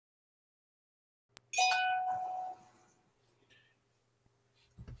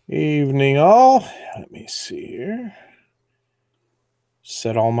Evening all. Let me see here.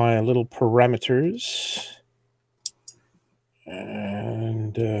 Set all my little parameters.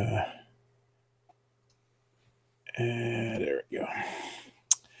 And there we go.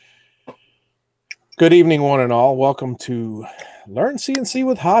 Good evening, one and all. Welcome to Learn CNC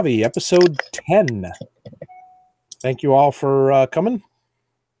with Javi, episode 10. Thank you all for coming.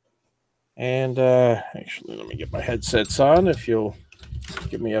 And actually, let me get my headsets on if you'll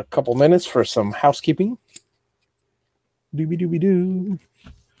give me a couple minutes for some housekeeping. Doobie-doobie-doo.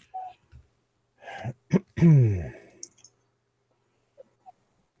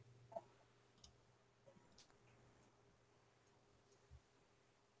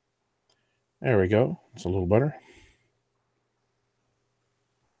 There we go. It's a little better.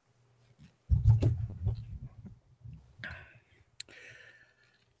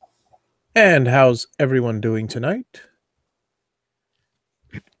 And how's everyone doing tonight?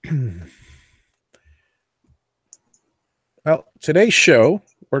 Well, today's show,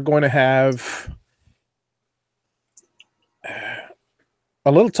 we're going to have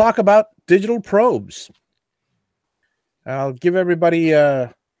a little talk about digital probes. I'll give everybody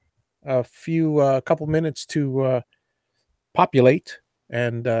a couple minutes to populate,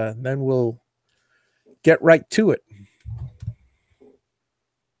 and then we'll get right to it.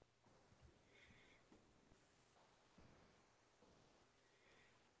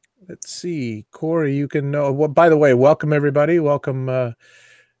 Let's see, Corey, you can know. Well, by the way, welcome everybody. Welcome,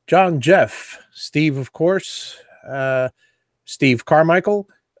 John, Jeff, Steve, of course, Steve Carmichael,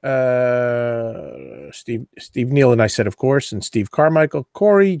 Steve Neal, and I said, of course, and Steve Carmichael,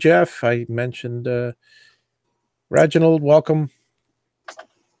 Corey, Jeff. I mentioned Reginald. Welcome.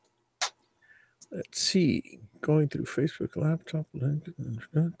 Let's see, going through Facebook laptop.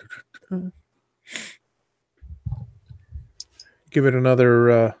 Give it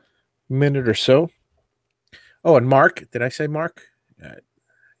another minute or so. Oh, and Mark, did I say Mark?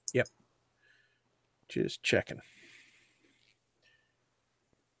 Yep. Just checking.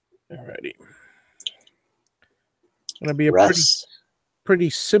 Alrighty. Gonna be a pretty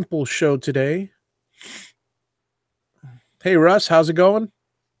simple show today. Hey Russ, how's it going?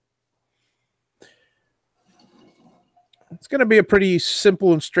 It's going to be a pretty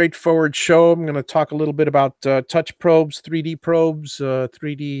simple and straightforward show. I'm going to talk a little bit about touch probes, 3D probes,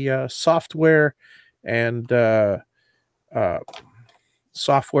 3D software, and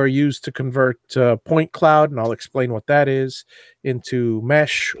software used to convert point cloud, and I'll explain what that is, into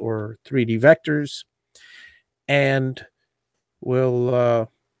mesh or 3D vectors. And we'll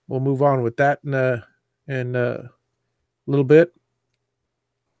move on with that in a little bit.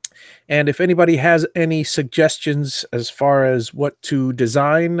 And if anybody has any suggestions as far as what to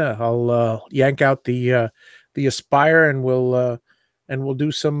design, I'll yank out the Aspire, and we'll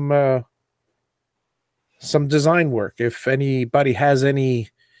do some design work. If anybody has any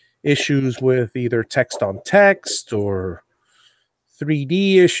issues with either text on text or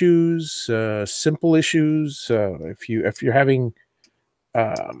 3D issues, simple issues, if you're having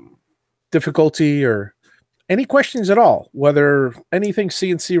difficulty or any questions at all, whether anything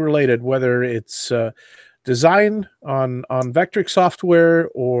CNC related, whether it's design on Vectric software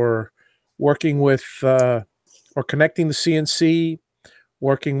or working with or connecting the CNC,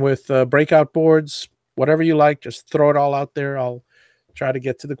 working with breakout boards, whatever you like, just throw it all out there. I'll try to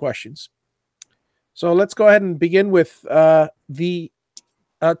get to the questions. So let's go ahead and begin with the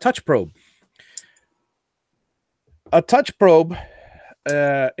touch probe. A touch probe,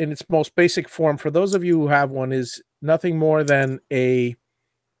 in its most basic form, for those of you who have one, is nothing more than a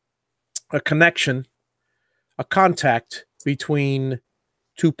connection, a contact between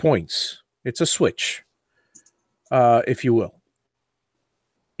 2 points. It's a switch, if you will.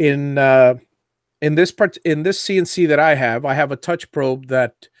 In this CNC that I have a touch probe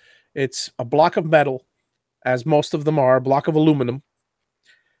that it's a block of metal, as most of them are, a block of aluminum,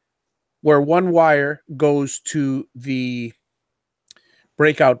 where one wire goes to the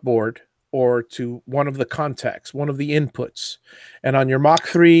breakout board or to one of the contacts, one of the inputs. And on your Mach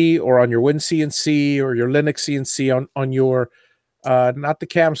 3 or on your WinCNC or your Linux CNC, on your not the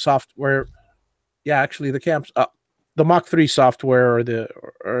CAM software, yeah, actually the Mach 3 software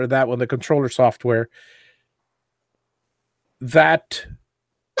or that one, the controller software, that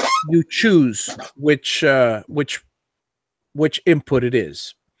you choose which input it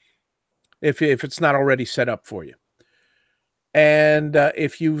is, if it's not already set up for you. And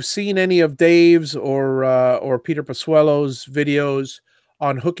if you've seen any of Dave's or Peter Pasuelo's videos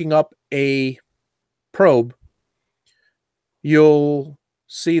on hooking up a probe, you'll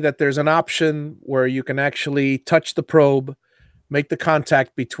see that there's an option where you can actually touch the probe, make the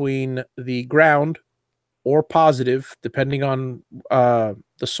contact between the ground or positive, depending on the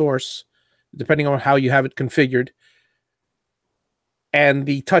source, depending on how you have it configured, and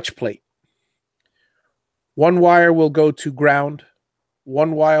the touch plate. One wire will go to ground,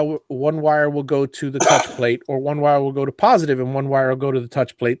 one wire will go to the touch plate, or one wire will go to positive and one wire will go to the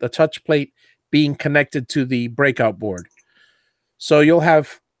touch plate. The touch plate being connected to the breakout board. So you'll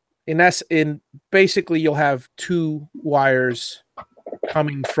have basically you'll have two wires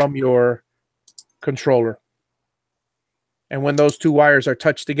coming from your controller. And when those two wires are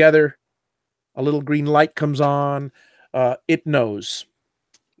touched together, a little green light comes on. It knows.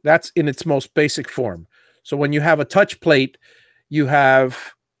 That's in its most basic form. So when you have a touch plate, you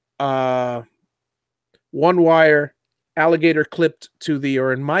have one wire alligator clipped to the,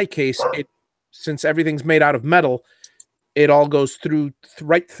 or in my case, since everything's made out of metal, it all goes through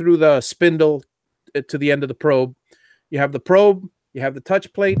right through the spindle to the end of the probe. You have the probe, you have the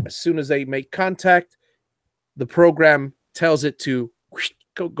touch plate. As soon as they make contact, the program tells it to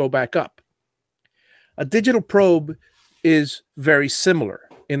go back up. A digital probe is very similar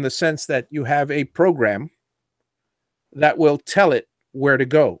in the sense that you have a program that will tell it where to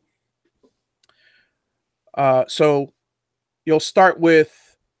go. So you'll start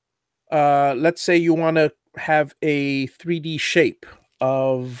with, let's say you want to have a 3D shape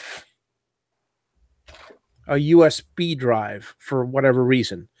of a USB drive for whatever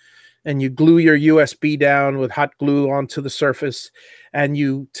reason. And you glue your USB down with hot glue onto the surface, and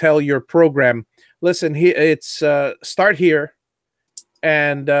you tell your program, listen, it's start here,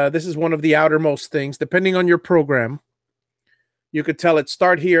 and this is one of the outermost things. Depending on your program, you could tell it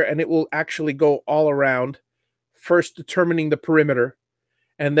start here, and it will actually go all around, first determining the perimeter,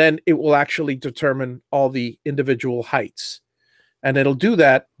 and then it will actually determine all the individual heights. And it'll do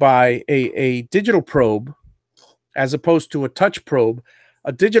that by a digital probe as opposed to a touch probe.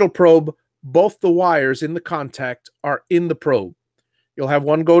 A digital probe, both the wires in the contact are in the probe. You'll have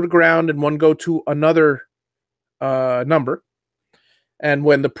one go to ground and one go to another number. And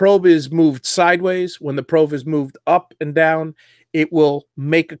when the probe is moved sideways, when the probe is moved up and down, it will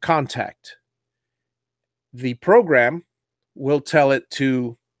make a contact. The program will tell it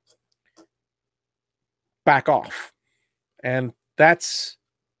to back off. And that's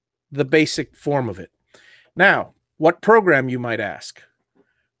the basic form of it. Now, what program, you might ask?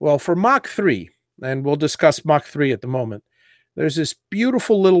 Well, for Mach 3, and we'll discuss Mach 3 at the moment, there's this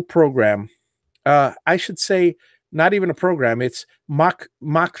beautiful little program. I should say not even a program. It's Mach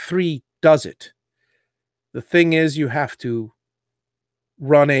 3 does it. The thing is, you have to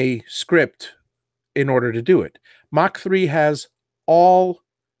run a script in order to do it. Mach 3 has all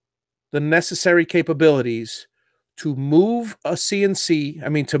the necessary capabilities to move a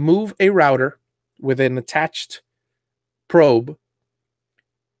CNC, to move a router with an attached probe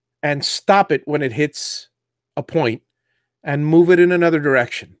and stop it when it hits a point and move it in another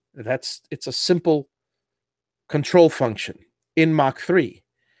direction. It's a simple control function in Mach 3.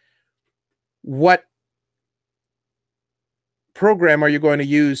 What program are you going to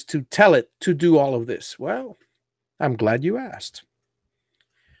use to tell it to do all of this? Well, I'm glad you asked.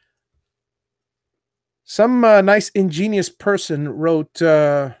 Some nice ingenious person wrote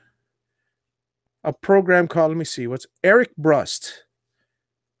a program called, let me see, what's Eric Brust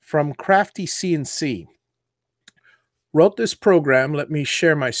from Crafty CNC wrote this program. Let me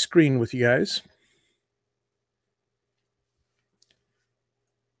share my screen with you guys.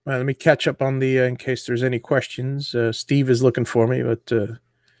 Let me catch up on the, in case there's any questions. Steve is looking for me, but,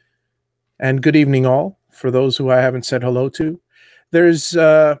 and good evening all, for those who I haven't said hello to. There's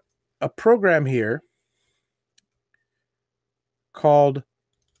a program here called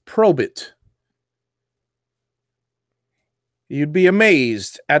Probe It. You'd be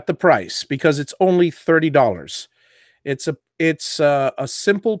amazed at the price because it's only $30. It's a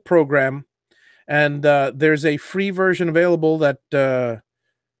simple program, and there's a free version available that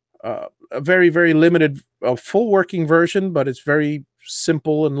a very, very limited, full working version, but it's very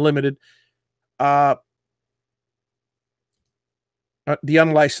simple and limited. The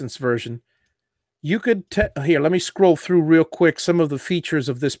unlicensed version. You could here, let me scroll through real quick some of the features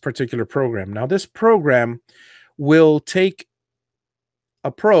of this particular program. Now, this program will take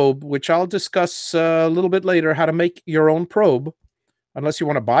a probe, which I'll discuss a little bit later, how to make your own probe, unless you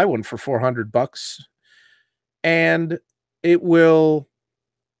want to buy one for $400. And it will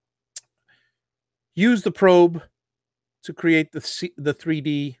use the probe to create the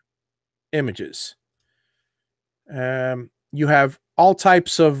 3D images. You have all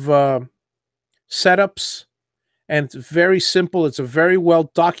types of setups, and it's very simple. It's a very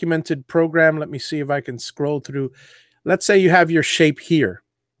well documented program. Let me see if I can scroll through. let's say you have your shape here.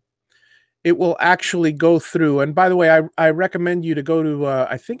 It will actually go through. And by the way, I recommend you to go to,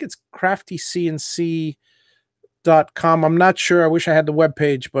 I think it's CraftyCNC.com. I'm not sure. I wish I had the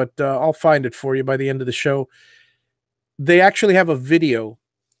webpage, but I'll find it for you by the end of the show. They actually have a video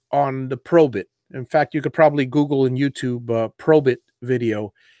on the Probe It. In fact, you could probably Google and YouTube Probe It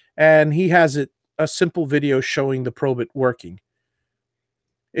video, and he has a simple video showing the Probe It working.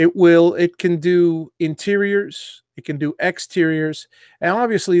 It can do interiors, it can do exteriors, and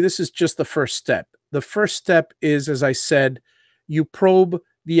obviously this is just the first step. The first step is, as I said, you probe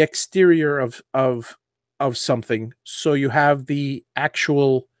the exterior of something, so you have the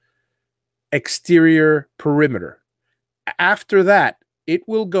actual exterior perimeter. After that, it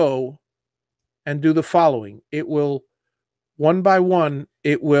will go and do the following. It will, one by one,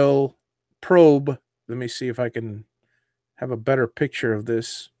 it will probe. Let me see if I can have a better picture of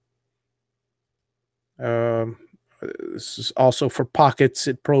this. This is also for pockets.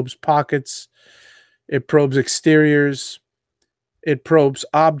 It probes pockets. It probes exteriors. It probes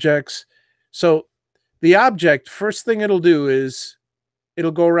objects. So the object, first thing it'll do is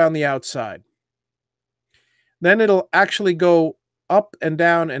it'll go around the outside. Then it'll actually go up and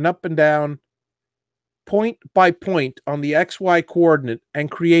down, point by point on the XY coordinate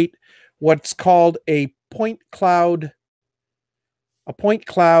and create what's called a point cloud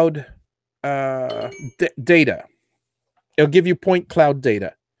data. It'll give you point cloud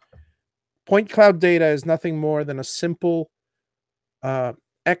data. Point cloud data is nothing more than a simple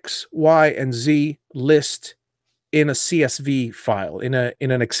X, Y, and Z list in a CSV file, in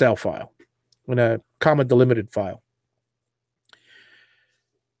an Excel file, in a comma delimited file.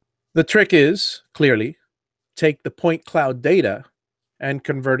 The trick is, clearly, take the point cloud data and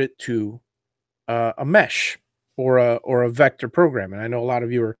convert it to a mesh or a vector program. And I know a lot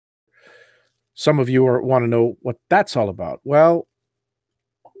of you some of you want to know what that's all about. Well,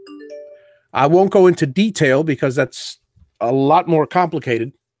 I won't go into detail because that's a lot more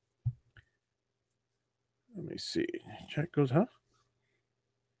complicated. Let me see. Chat goes, huh?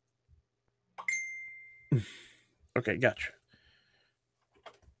 Okay, gotcha.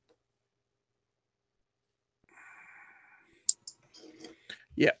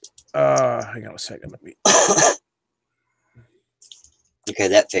 Yeah. Hang on a second. Let me. Okay,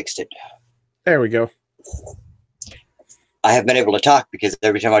 that fixed it. There we go. I have been able to talk because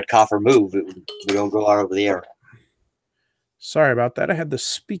every time I'd cough or move, it would go all over the air. Sorry about that. I had the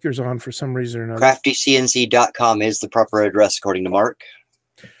speakers on for some reason or another. CraftyCNC.com is the proper address, according to Mark.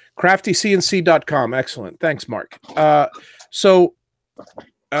 CraftyCNC.com. Excellent. Thanks, Mark. Yeah, let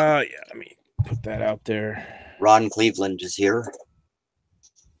me put that out there. Ron Cleveland is here.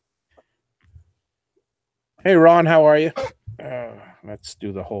 Hey, Ron, how are you? Let's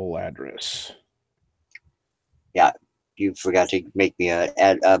do the whole address. Yeah, you forgot to make me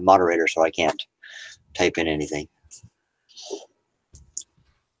a moderator, so I can't type in anything.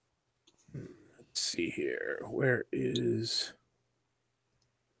 Let's see here. Where is...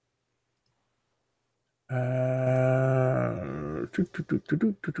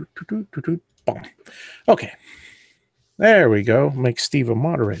 Okay. There we go. Make Steve a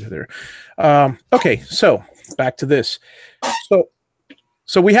moderator there. Okay, so back to this.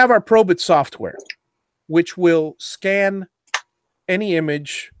 So we have our Probe It software, which will scan any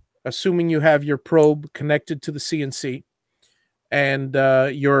image, assuming you have your probe connected to the CNC and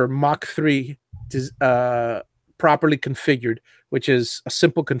your Mach 3 is properly configured, which is a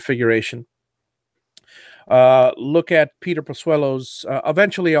simple configuration. Look at Peter Posuelo's.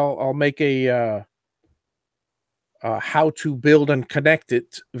 Eventually, I'll make a how to build and connect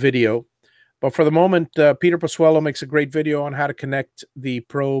it video. But for the moment, Peter Posuelo makes a great video on how to connect the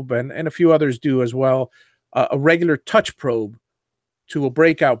probe, and a few others do as well. A regular touch probe to a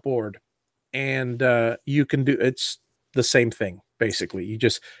breakout board, and you can do it's the same thing basically. You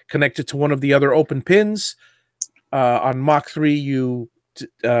just connect it to one of the other open pins. On Mach 3, you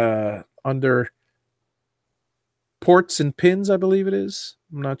under ports and pins, I believe it is.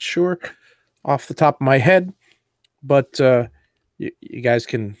 I'm not sure off the top of my head, but you guys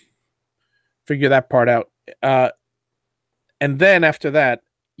can figure that part out. And then after that,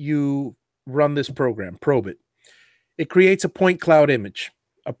 you run this program, Probe It. It creates a point cloud image,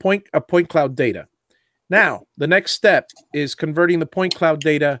 a point cloud data. Now, the next step is converting the point cloud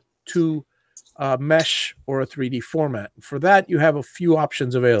data to a mesh or a 3D format. For that, you have a few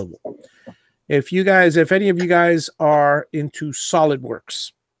options available. If any of you guys are into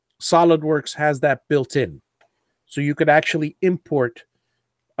SolidWorks, SolidWorks has that built in. So you could actually import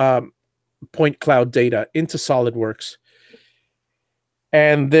point cloud data into SolidWorks.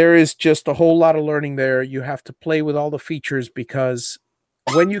 And there is just a whole lot of learning there. You have to play with all the features, because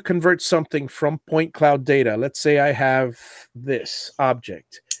when you convert something from point cloud data, let's say I have this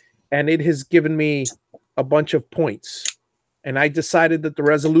object and it has given me a bunch of points, and I decided that the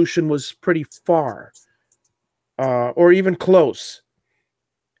resolution was pretty far or even close.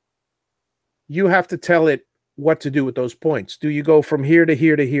 You have to tell it what to do with those points. Do you go from here to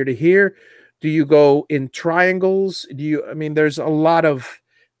here to here to here? Do you go in triangles? I mean, there's a lot of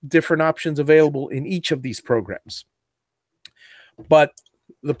different options available in each of these programs. But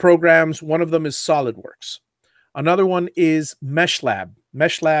the programs, one of them is SolidWorks. Another one is MeshLab.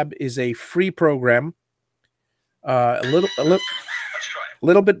 MeshLab is a free program, a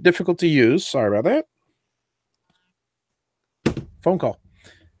little bit difficult to use. Sorry about that. Phone call.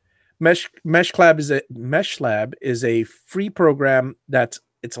 MeshLab is a free program that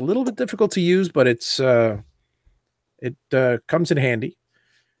it's a little bit difficult to use, but it comes in handy.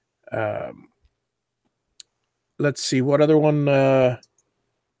 Let's see what other one.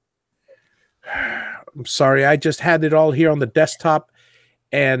 I'm sorry, I just had it all here on the desktop,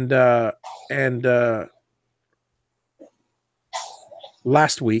 and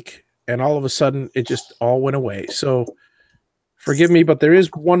last week, and all of a sudden it just all went away. So forgive me, but there is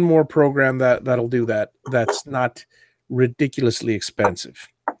one more program that'll do that. That's not ridiculously expensive.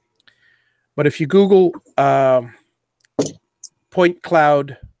 But if you Google point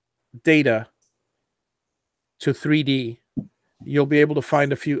cloud data to 3D, you'll be able to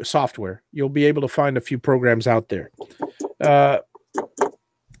find a few software. You'll be able to find a few programs out there. That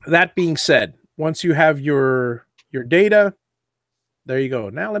being said, once you have your data, there you go.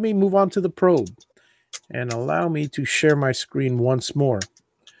 Now let me move on to the probe and allow me to share my screen once more.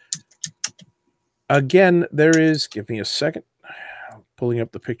 Again, there is, give me a second. I'm pulling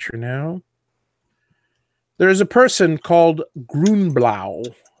up the picture now. There is a person called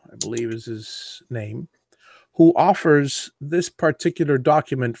Grunblau, I believe is his name, who offers this particular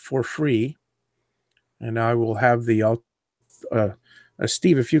document for free. And I will have the,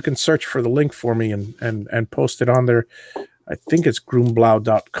 Steve, if you can search for the link for me and post it on there. I think it's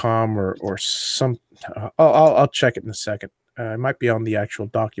grunblau.com or some, I'll check it in a second. It might be on the actual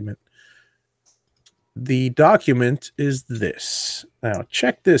document. The document is this. Now,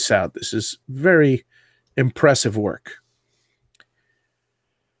 check this out. This is very impressive work.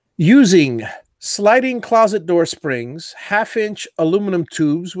 Using sliding closet door springs, 1/2-inch aluminum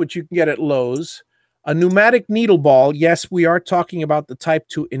tubes, which you can get at Lowe's, a pneumatic needle ball. Yes, we are talking about the type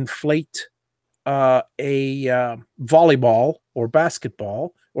to inflate a volleyball or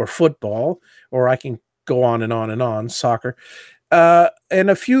basketball or football, or I can go on and on and on, soccer, and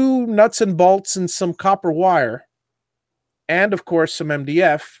a few nuts and bolts and some copper wire, and of course some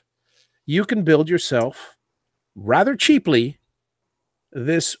MDF, you can build yourself rather cheaply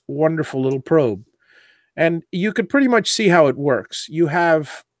this wonderful little probe. And you could pretty much see how it works. You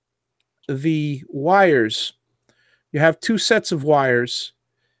have the wires. You have two sets of wires.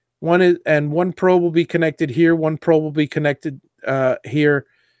 One probe will be connected here. One probe will be connected here.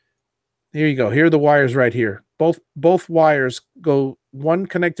 Here you go. Here are the wires right here. Both wires go, one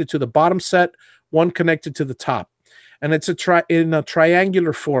connected to the bottom set, one connected to the top. And it's in a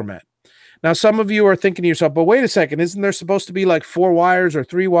triangular format. Now, some of you are thinking to yourself, but wait a second, isn't there supposed to be like 4 wires or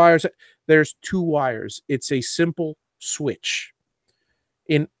 3 wires? There's 2 wires. It's a simple switch.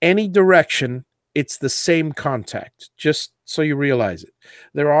 In any direction, it's the same contact, just so you realize it.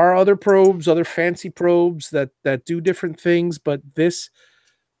 There are other probes, other fancy probes that do different things, but this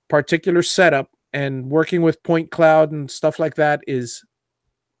particular setup and working with point cloud and stuff like that is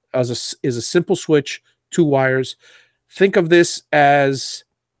a simple switch, 2 wires. Think of this as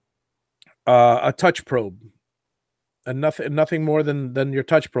a touch probe, and nothing more than your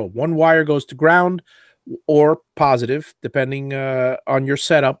touch probe. One wire goes to ground or positive, depending on your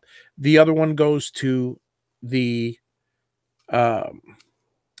setup. The other one goes to the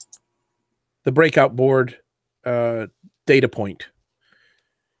breakout board data point.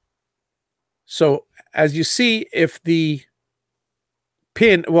 So as you see, if the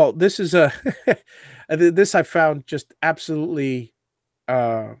pin, well, this is this I found just absolutely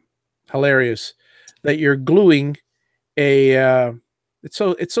hilarious, that you're gluing a it's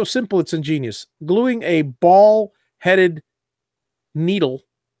so simple, it's ingenious. Gluing a ball-headed needle,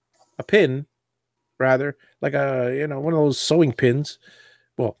 a pin rather, like one of those sewing pins.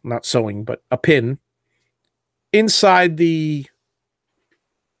 Well, not sewing, but a pin inside the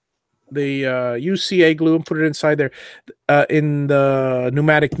UCA glue, and put it inside there in the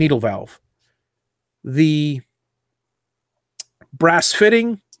pneumatic needle valve. The brass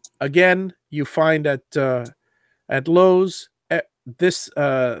fitting, again, you find at Lowe's. this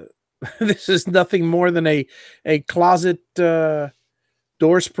this is nothing more than a closet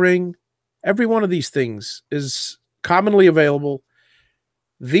door spring. Every one of these things is commonly available.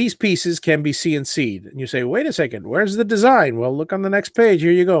 These pieces can be CNC'd. And you say, wait a second, where's the design? Well, look on the next page.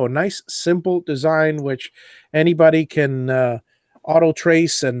 Here you go. A nice, simple design, which anybody can auto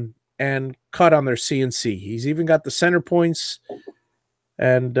trace and cut on their CNC. He's even got the center points,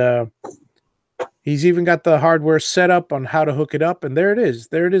 and he's even got the hardware set up on how to hook it up. And there it is.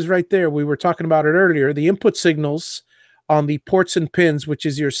 There it is right there. We were talking about it earlier. The input signals on the ports and pins, which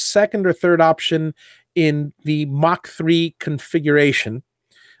is your second or third option in the Mach 3 configuration.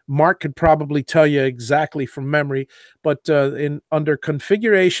 Mark could probably tell you exactly from memory, but under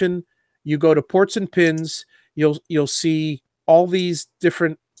configuration, you go to ports and pins. You'll see all these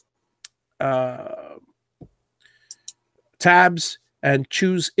different tabs, and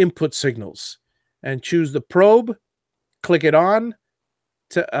choose input signals, and choose the probe. Click it on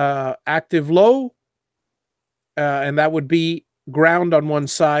to active low, and that would be ground on one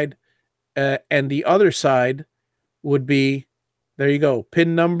side, and the other side would be, there you go,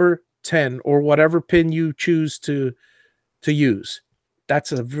 pin number 10 or whatever pin you choose to use.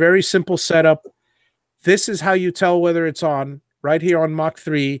 That's a very simple setup. This is how you tell whether it's on. Right here on Mach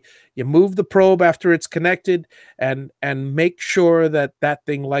 3, you move the probe after it's connected, and make sure that that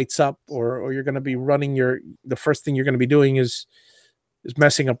thing lights up, or you're going to be running the first thing you're going to be doing is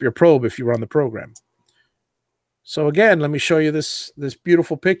messing up your probe if you run the program. So again, let me show you this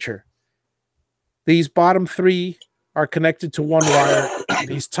beautiful picture. These bottom three are connected to one wire.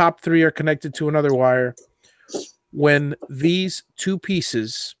 These top three are connected to another wire. When these two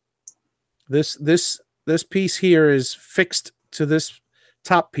pieces, this piece here is fixed to this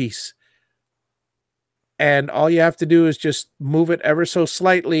top piece, and all you have to do is just move it ever so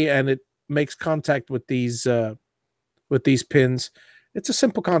slightly, and it makes contact with these pins. It's a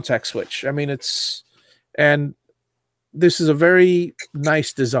simple contact switch. I mean, and this is a very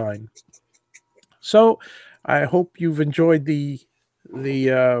nice design. So I hope you've enjoyed the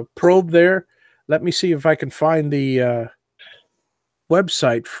probe there. Let me see if I can find the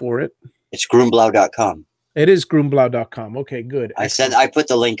website for it. It's groomblau.com. It is groomblau.com. Okay, good. I put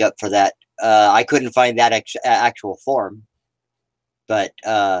the link up for that. I couldn't find that actual form, but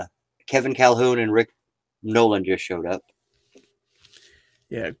Kevin Calhoun and Rick Nolan just showed up.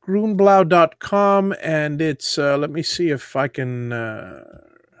 Yeah, groomblau.com, and it's let me see if I can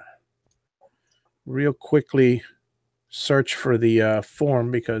real quickly search for the form,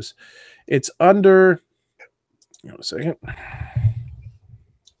 because it's under, hold on a second.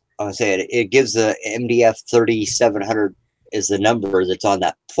 I was saying it gives the MDF 3700 is the number that's on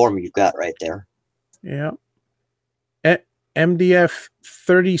that form you've got right there. Yeah. MDF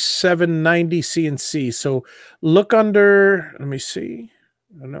 3790 CNC. So look under, let me see.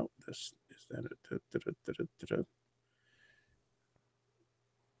 Oh, no, this is that.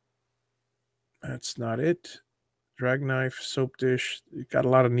 That's not it. Drag knife, soap dish. You got a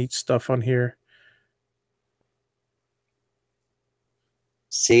lot of neat stuff on here.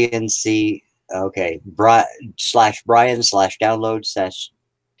 CNC, okay,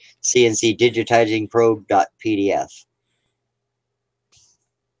 Brian/download/CNC digitizing probe.pdf.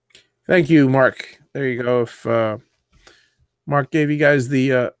 Thank you, Mark. There you go. If Mark gave you guys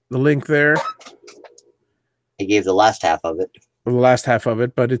the link there. He gave the last half of it. The last half of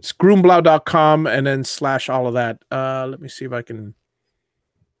it, but it's groomblau.com and then / all of that. Let me see if I can.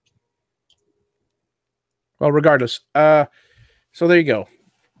 Well, regardless. So there you go.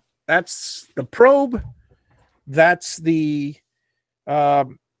 That's the probe. That's the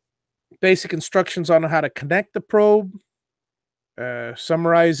basic instructions on how to connect the probe,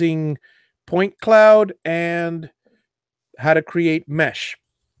 summarizing point cloud, and how to create mesh.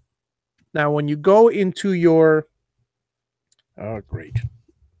 Now, when you go into your, oh, great.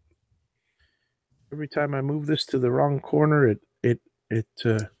 Every time I move this to the wrong corner, it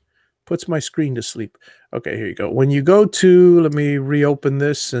puts my screen to sleep. Okay, here you go. When you go to, let me reopen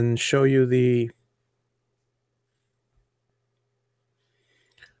this and show you the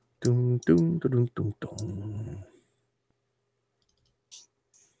dun, dun, dun, dun, dun, dun.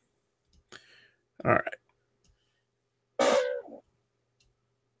 All right.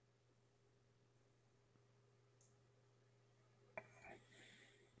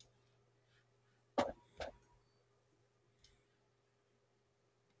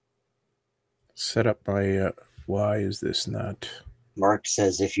 Set up my why is this not? Mark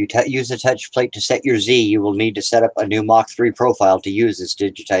says if you use a touch plate to set your Z, you will need to set up a new Mach 3 profile to use this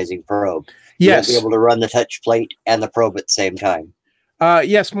digitizing probe. Yes. You won't be able to run the touch plate and the probe at the same time.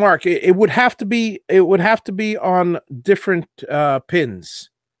 Yes, Mark. It would have to be. It would have to be on different pins.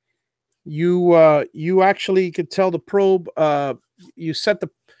 You actually could tell the probe. You set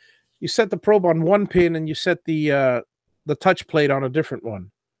the probe on one pin, and you set the touch plate on a different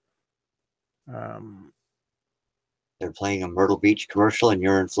one. They're playing a Myrtle Beach commercial, and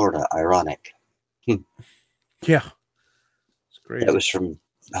you're in Florida. Ironic. Yeah, it's crazy. That was from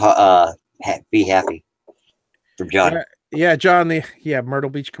Be Happy from John. Yeah, John. The Myrtle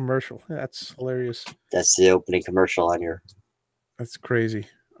Beach commercial. That's hilarious. That's the opening commercial on your. That's crazy.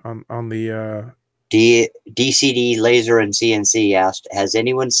 On the DCD Laser and CNC asked, has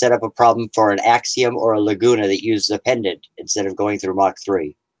anyone set up a problem for an Axiom or a Laguna that uses a pendant instead of going through Mach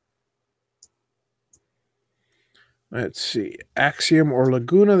 3? Let's see. Axiom or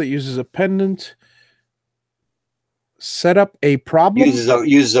Laguna that uses a pendant. Set up a problem?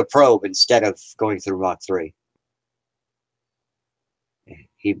 Uses a probe instead of going through Mach 3.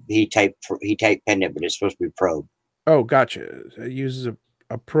 He typed pendant, but it's supposed to be probe. Oh, gotcha. It uses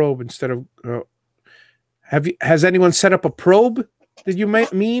a probe instead of. Has anyone set up a probe? Did you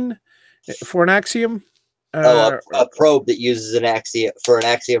mean for an Axiom? A probe that uses an Axiom for an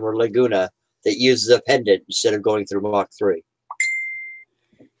Axiom or Laguna that uses a pendant instead of going through Mach 3.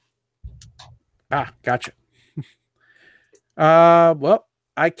 Gotcha. Well,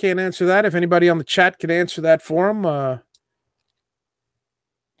 I can't answer that. If anybody on the chat can answer that for him,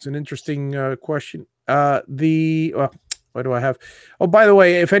 it's an interesting question. What do I have? Oh, by the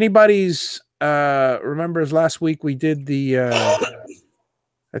way, if anybody's remembers last week we did the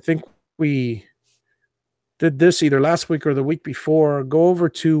I think we did this either last week or the week before. Go over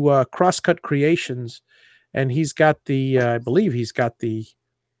to Crosscut Creations, and he's got the I believe he's got the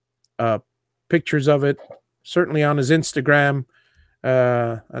pictures of it, certainly on his Instagram.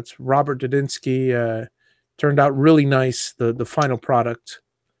 That's Robert Dudinsky. Turned out really nice, the final product.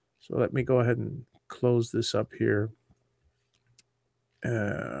 So let me go ahead and close this up here.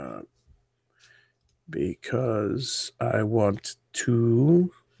 Because I want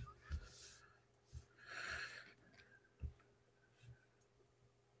to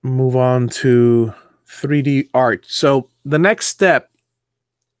move on to 3D art. So the next step,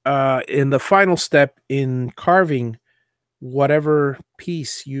 in the final step in carving whatever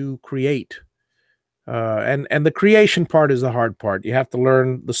piece you create, and the creation part is the hard part. You have to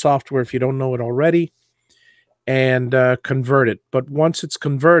learn the software if you don't know it already, and convert it. But once it's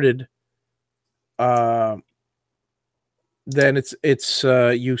converted, then it's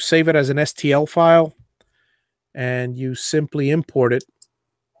you save it as an STL file, and you simply import it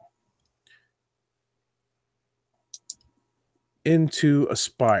into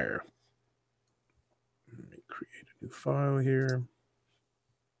Aspire. Let me create a new file here.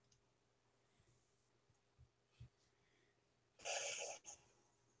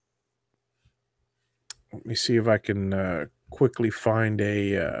 Let me see if I can quickly find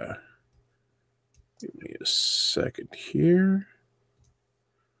a. Give me a second here.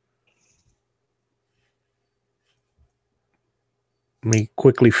 Let me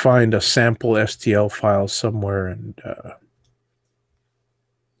quickly find a sample STL file somewhere and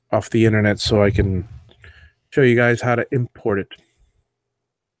off the internet so I can show you guys how to import it.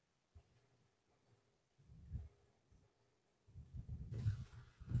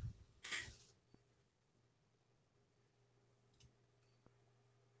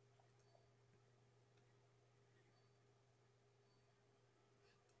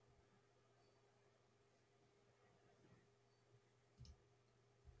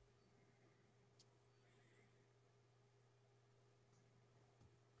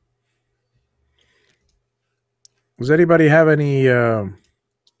 Does anybody have any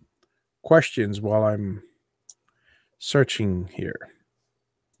questions while I'm searching here?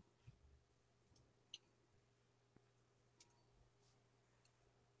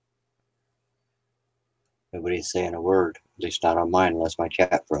 Nobody's saying a word, at least not on mine, unless my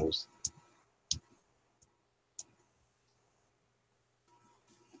chat froze.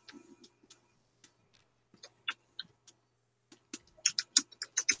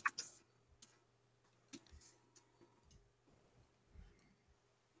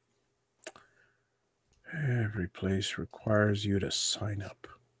 Every place requires you to sign up.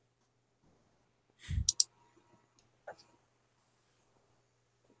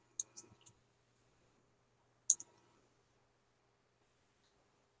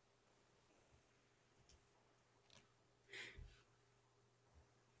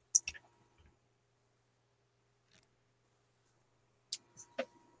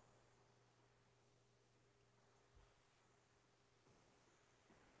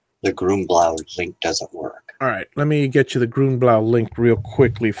 The Groomblau link doesn't work. All right, let me get you the Groomblau link real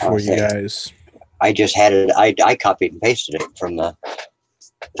quickly for you guys. I just had it. I copied and pasted it from the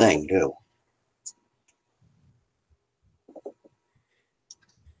thing too.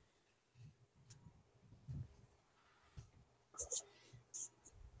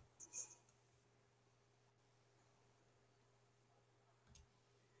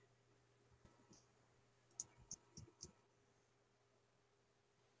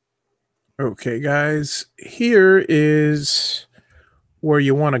 Okay, guys, here is where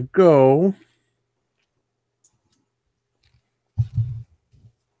you want to go.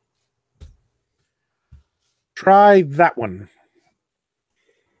 Try that one.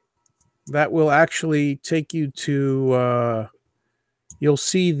 That will actually take you to, you'll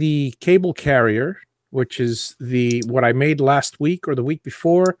see the cable carrier, which is what I made last week or the week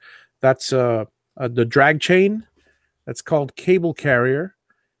before. That's the drag chain. That's called cable carrier.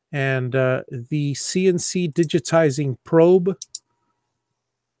 And the CNC digitizing probe.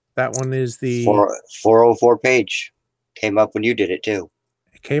 That one is the 404 page. Came up when you did it too.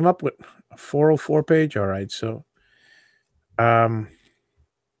 It came up with a 404 page. All right, so well,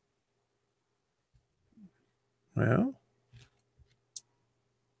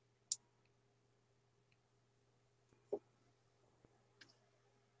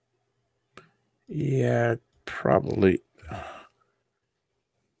 yeah, probably.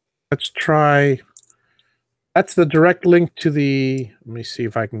 Let's try. That's the direct link to the. Let me see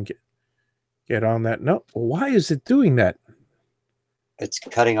if I can get on that. No, why is it doing that? It's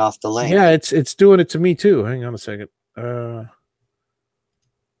cutting off the link. Yeah, it's doing it to me too. Hang on a second.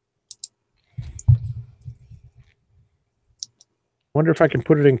 Wonder if I can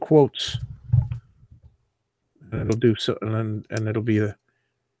put it in quotes. And it'll do so, and it'll be the.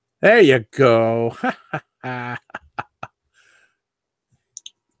 There you go.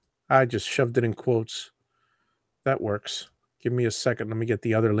 I just shoved it in quotes. That works. Give me a second. Let me get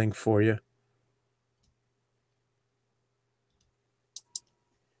the other link for you.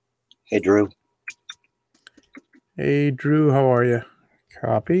 Hey, Drew. Hey, Drew, how are you?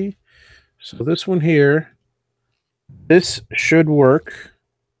 Copy. So this one here, this should work.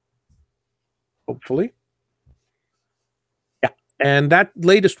 Hopefully. Yeah. And that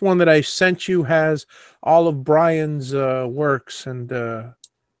latest one that I sent you has all of Brian's works. And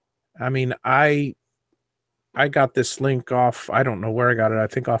I mean, I got this link off. I don't know where I got it. I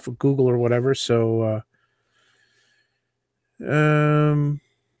think off of Google or whatever. So,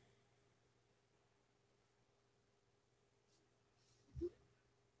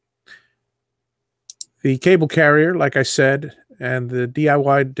 the cable carrier, like I said, and the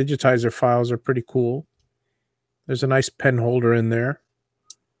DIY digitizer files are pretty cool. There's a nice pen holder in there.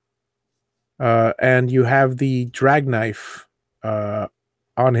 And you have the drag knife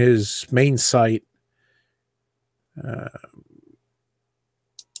on his main site,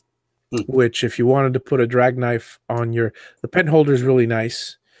 which if you wanted to put a drag knife on the pen holder is really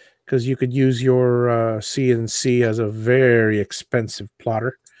nice because you could use your CNC as a very expensive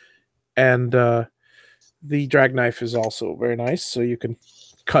plotter. And the drag knife is also very nice, so you can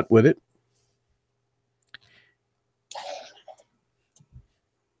cut with it.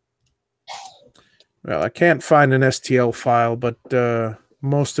 Well, I can't find an STL file, but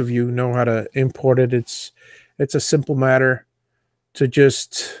most of you know how to import it. It's a simple matter to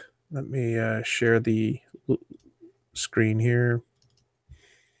just, let me share the screen here.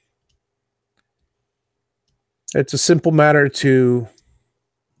 It's a simple matter to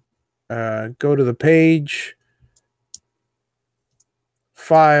go to the page,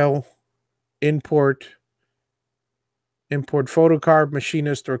 file, import photocard,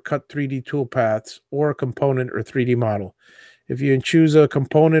 machinist, or cut 3D toolpaths, or a component or 3D model. If you choose a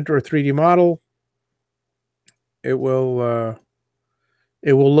component or 3D model, it will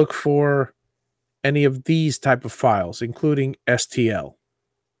look for any of these type of files, including STL.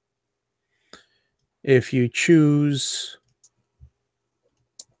 If you choose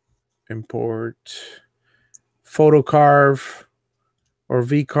import photocarve or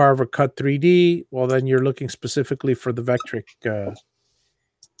vcarve or cut 3D, well, then you're looking specifically for the Vectric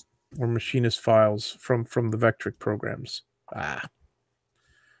or machinist files from the Vectric programs.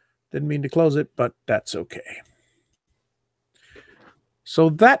 Didn't mean to close it, but that's okay. So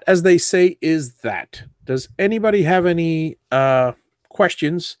that, as they say, is that. Does anybody have any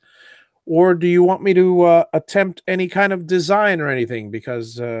questions, or do you want me to attempt any kind of design or anything?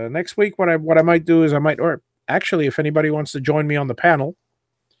 Because next week, what I might do is or actually, if anybody wants to join me on the panel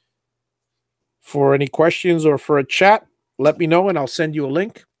for any questions or for a chat, let me know and I'll send you a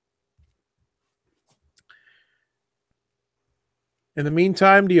link. In the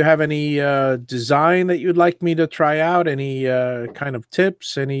meantime, do you have any design that you'd like me to try out? Any kind of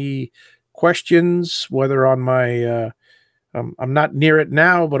tips? Any questions? Whether on my, I'm not near it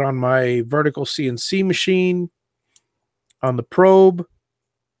now, but on my vertical CNC machine, on the probe.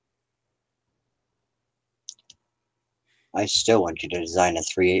 I still want you to design a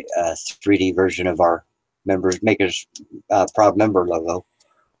 3D version of our makers proud member logo.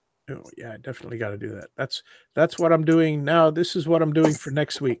 Oh yeah, I definitely got to do that. That's what I'm doing now. This is what I'm doing for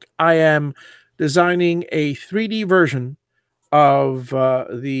next week. I am designing a 3D version of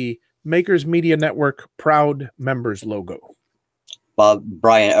the Makers Media Network Proud Members logo.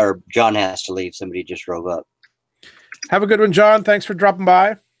 Brian or John has to leave. Somebody just drove up. Have a good one, John. Thanks for dropping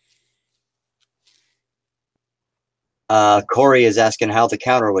by. Corey is asking how the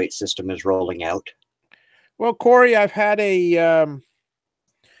counterweight system is rolling out. Well, Corey, I've had a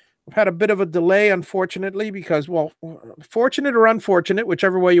bit of a delay, unfortunately, because, well, fortunate or unfortunate,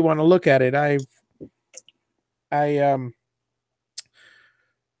 whichever way you want to look at it, I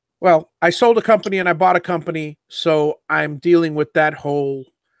sold a company and I bought a company, so I'm dealing with that whole.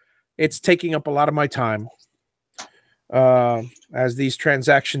 It's taking up a lot of my time, as these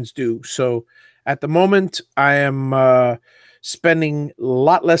transactions do. So at the moment, I am spending a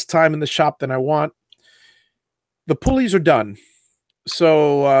lot less time in the shop than I want. The pulleys are done.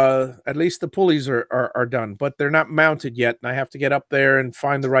 So at least the pulleys are done, but they're not mounted yet, and I have to get up there and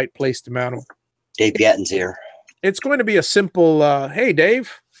find the right place to mount them. Dave Gatton's here. It's going to be a simple, hey,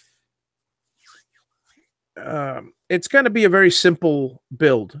 Dave. It's going to be a very simple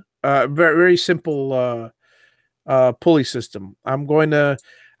build, very simple pulley system. I'm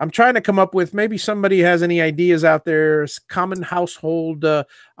trying to come up with, maybe somebody has any ideas out there, common household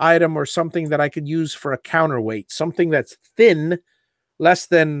item or something that I could use for a counterweight, something that's thin, less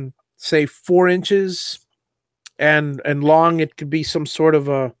than, say, 4 inches, and long. It could be some sort of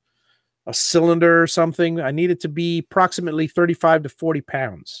a cylinder or something. I need it to be approximately 35 to 40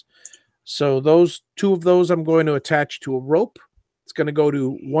 pounds. So two of those I'm going to attach to a rope. It's going to go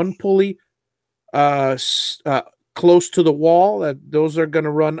to one pulley close to the wall. Those are going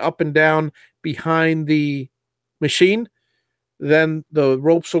to run up and down behind the machine. Then the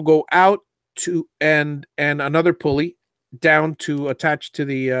ropes will go out to and another pulley down to attach to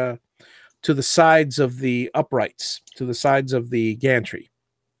the sides of the uprights, to the sides of the gantry.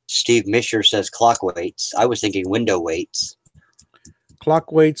 Steve Misher says clock weights. I was thinking window weights.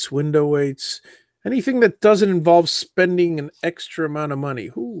 Clock weights, window weights, anything that doesn't involve spending an extra amount of money.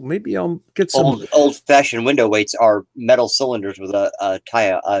 Ooh, maybe I'll get some. Old-fashioned window weights are metal cylinders with a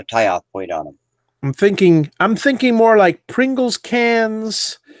tie-off point on them. I'm thinking more like Pringles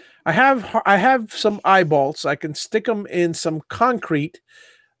cans. I have some eyebolts. I can stick them in some concrete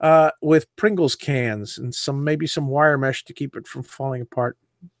with Pringles cans and maybe some wire mesh to keep it from falling apart.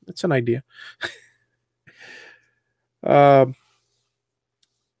 That's an idea.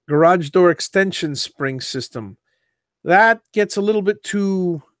 Garage door extension spring system. That gets a little bit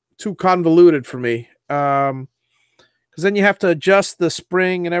too convoluted for me. Because then you have to adjust the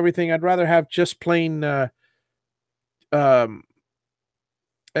spring and everything. I'd rather have just plain.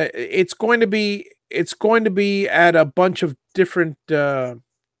 It's going to be at a bunch of different.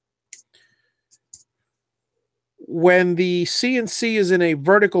 When the CNC is in a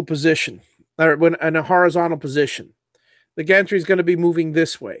vertical position, or when in a horizontal position, the gantry is going to be moving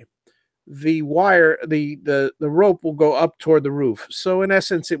this way. The wire, the rope will go up toward the roof. So in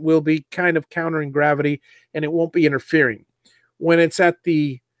essence, it will be kind of countering gravity, and it won't be interfering. When it's at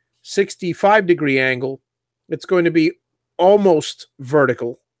the 65-degree angle, it's going to be almost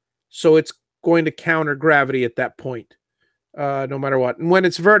vertical. So it's going to counter gravity at that point, no matter what. And when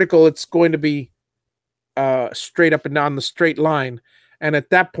it's vertical, it's going to be straight up and down the straight line. And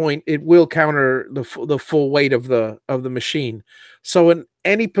at that point, it will counter the full weight of the machine. So in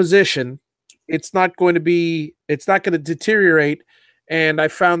any position, it's not going to deteriorate. And I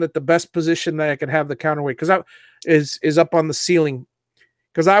found that the best position that I could have the counterweight is up on the ceiling.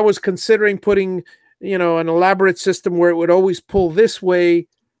 Because I was considering putting, an elaborate system where it would always pull this way,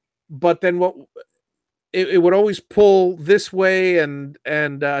 but then it would always pull this way and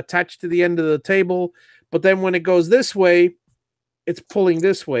attach to the end of the table. But then when it goes this way, it's pulling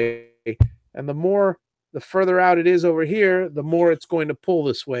this way. And the further out it is over here, the more it's going to pull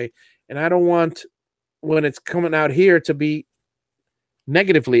this way. And I don't want, when it's coming out here, to be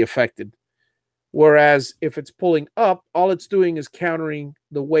negatively affected. Whereas if it's pulling up, all it's doing is countering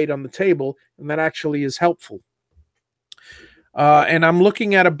the weight on the table, and that actually is helpful. And I'm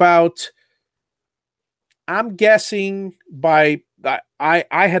looking at I'm guessing I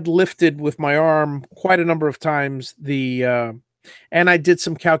had lifted with my arm quite a number of times the And I did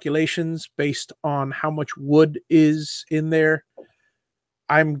some calculations based on how much wood is in there.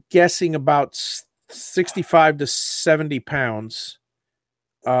 I'm guessing about 65 to 70 pounds.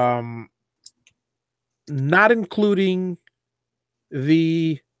 Not including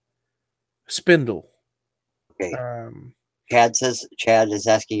the spindle. Okay. Chad is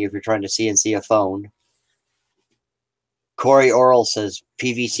asking if you're trying to CNC a phone. Corey Oral says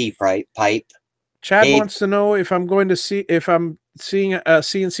PVC pipe. Chad wants to know if I'm going to see if I'm seeing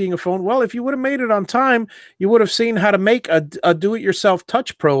CNCing a phone. Well, if you would have made it on time, you would have seen how to make a do-it-yourself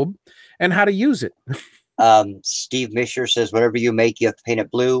touch probe and how to use it. Steve Misher says whatever you make, you have to paint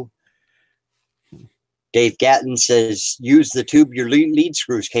it blue. Dave Gatton says use the tube your lead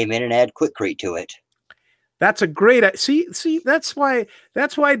screws came in and add Quikrete to it. That's a great see. That's why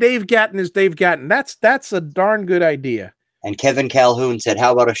Dave Gatton is Dave Gatton. That's a darn good idea. And Kevin Calhoun said,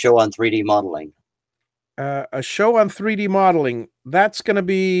 "How about a show on 3D modeling?" A show on 3D modeling. That's going to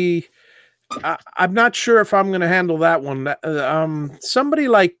be. I'm not sure if I'm going to handle that one. Somebody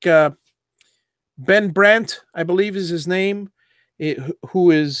like Ben Brandt, I believe is his name,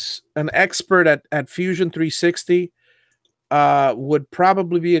 who is an expert at Fusion 360, would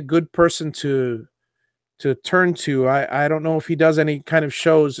probably be a good person to turn to. I don't know if he does any kind of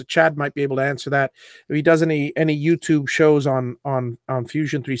shows. Chad might be able to answer that. If he does any YouTube shows on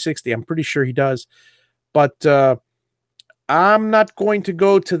Fusion 360, I'm pretty sure he does. But I'm not going to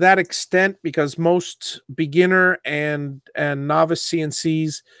go to that extent because most beginner and novice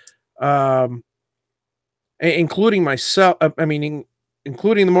CNCs, including myself,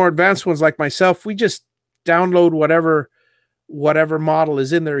 including the more advanced ones like myself, we just download whatever model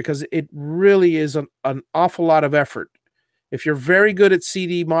is in there because it really is an awful lot of effort. If you're very good at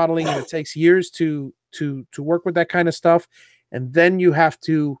CD modeling and it takes years to work with that kind of stuff, and then you have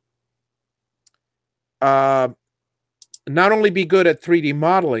to not only be good at 3D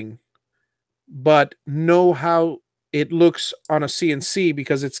modeling, but know how it looks on a CNC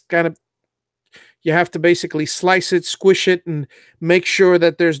because it's kind of, you have to basically slice it, squish it, and make sure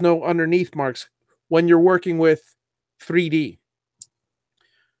that there's no underneath marks when you're working with 3D.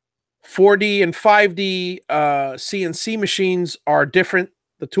 4D and 5D CNC machines are different.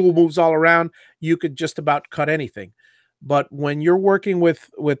 The tool moves all around. You could just about cut anything. But when you're working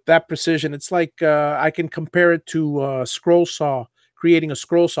with that precision, it's like I can compare it to a scroll saw, creating a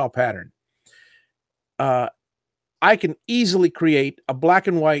scroll saw pattern. I can easily create a black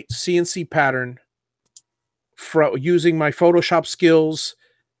and white CNC pattern using my Photoshop skills,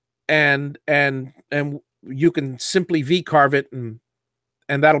 and you can simply V-carve it, and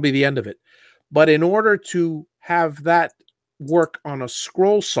that'll be the end of it. But in order to have that work on a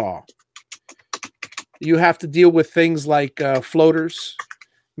scroll saw, you have to deal with things like floaters,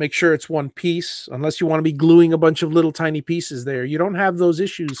 make sure it's one piece, unless you want to be gluing a bunch of little tiny pieces there. You don't have those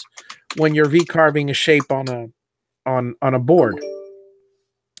issues when you're V-carving a shape on a board.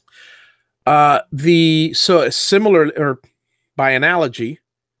 So similar, or by analogy,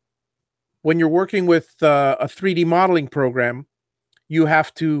 when you're working with a 3D modeling program, you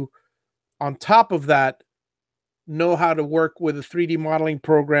have to, on top of that, know how to work with a 3D modeling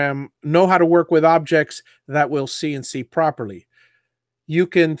program, know how to work with objects that will CNC properly. You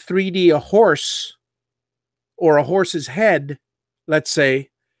can 3D a horse or a horse's head, let's say,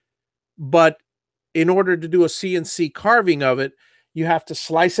 but in order to do a CNC carving of it, you have to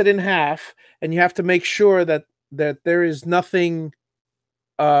slice it in half, and you have to make sure that there is nothing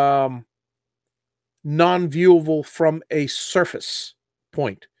non-viewable from a surface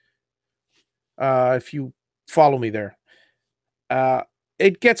point. If you follow me there,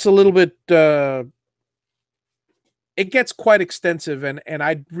 it gets a little bit, it gets quite extensive, and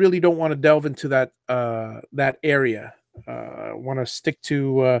I really don't want to delve into that area. I want to stick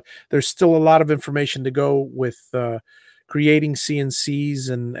to, there's still a lot of information to go with creating CNCs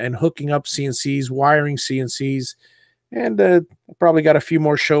and hooking up CNCs, wiring CNCs, and I probably got a few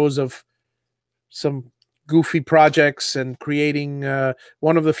more shows of some goofy projects and creating,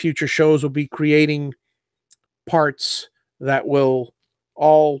 one of the future shows will be creating parts that will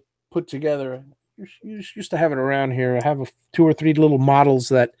all put together. You used to have it around here. I have 2 or 3 little models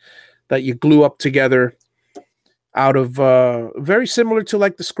that you glue up together out of very similar to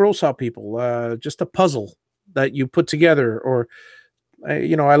like the scroll saw people, just a puzzle that you put together. Or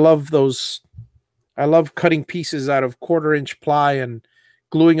I love those. I love cutting pieces out of 1/4-inch ply and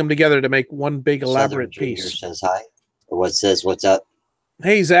gluing them together to make one big elaborate piece. Says hi. Or says what's up?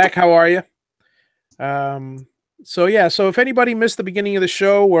 Hey Zach, how are you? So yeah, so if anybody missed the beginning of the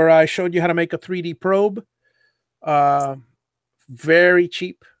show where I showed you how to make a 3D probe, very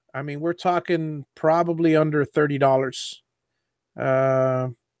cheap. I mean, we're talking probably under $30.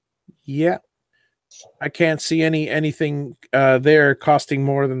 Yeah, I can't see anything there costing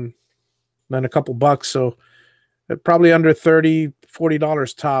more than a couple bucks. So probably under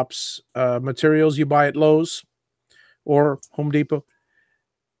 $30-$40 tops. Materials you buy at Lowe's or Home Depot,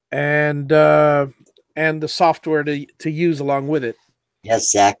 and the software to use along with it.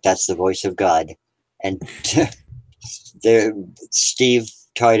 Yes, Zach, that's the voice of God. And there, Steve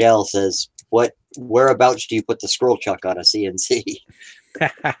Tydell says, whereabouts do you put the scroll chuck on a CNC?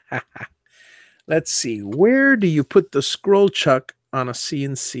 Let's see. Where do you put the scroll chuck on a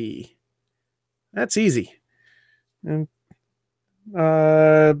CNC? That's easy. And,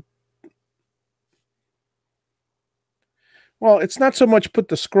 well, it's not so much put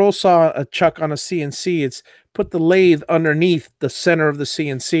the scroll saw chuck on a CNC. It's put the lathe underneath the center of the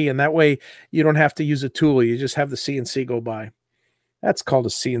CNC, and that way you don't have to use a tool. You just have the CNC go by. That's called a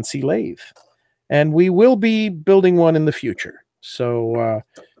CNC lathe. And we will be building one in the future. So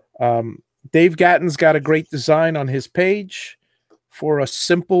Dave Gatton's got a great design on his page for a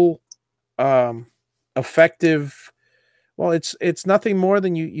simple, effective. Well, it's nothing more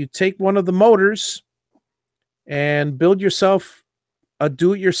than you take one of the motors and build yourself a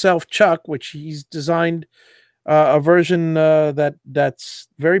do-it-yourself chuck, which he's designed a version that's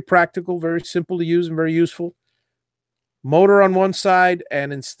very practical, very simple to use, and very useful. Motor on one side,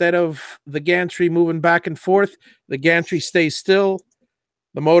 and instead of the gantry moving back and forth, the gantry stays still.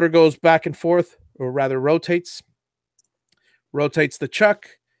 The motor goes back and forth, or rather rotates the chuck,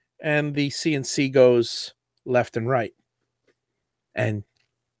 and the CNC goes left and right. And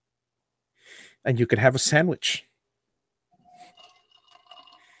you could have a sandwich.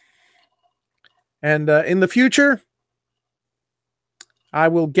 And in the future, I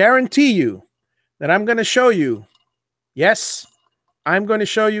will guarantee you that I'm going to show you. Yes, I'm going to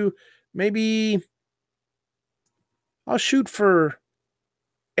show you. Maybe I'll shoot for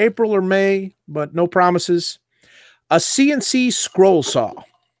April or May, but no promises. A CNC scroll saw.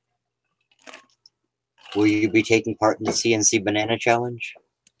 Will you be taking part in the CNC Banana Challenge?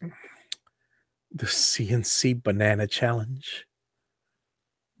 The CNC Banana Challenge.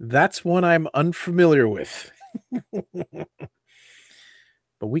 That's one I'm unfamiliar with.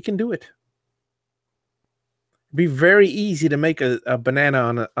 But we can do it. It'd be very easy to make a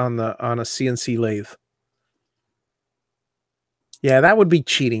banana on a CNC lathe. Yeah, that would be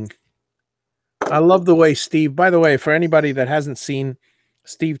cheating. I love the way Steve, by the way, for anybody that hasn't seen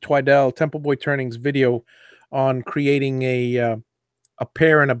Steve Tydell, Temple Boy Turning's video on creating a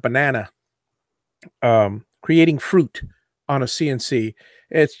pear and a banana, creating fruit on a CNC.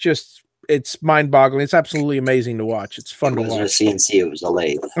 It's mind-boggling. It's absolutely amazing to watch. It's fun to watch. It wasn't a CNC, it was a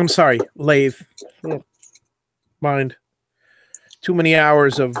lathe. I'm sorry, lathe. Mind. Too many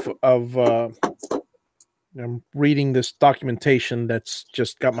hours of I'm reading this documentation that's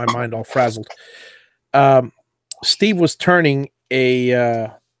just got my mind all frazzled. Steve was turning a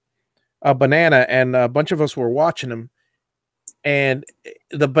banana, and a bunch of us were watching him. And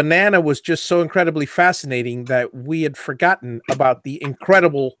the banana was just so incredibly fascinating that we had forgotten about the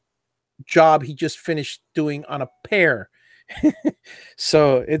incredible job he just finished doing on a pear.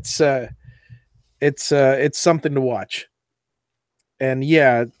 So it's something to watch. And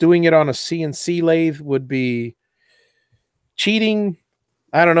yeah, doing it on a CNC lathe would be cheating.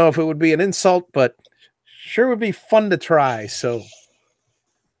 I don't know if it would be an insult, but sure would be fun to try. So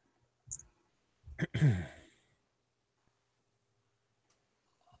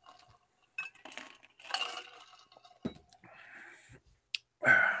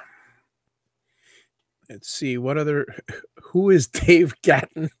let's see who is Dave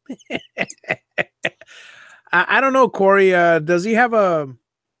Gatton? I don't know, Corey. Does Dave have a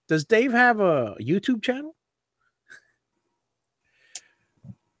YouTube channel?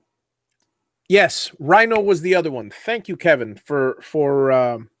 Yes, Rhino was the other one. Thank you, Kevin, for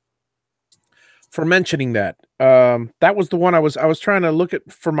mentioning that. That was the one I was trying to look at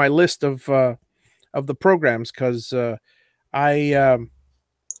for my list of the programs, because I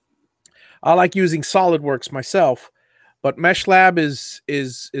like using SolidWorks myself, but MeshLab is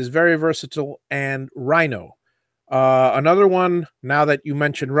very versatile, and Rhino. Another one, now that you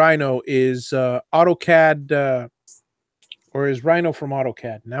mentioned Rhino, is AutoCAD, or is Rhino from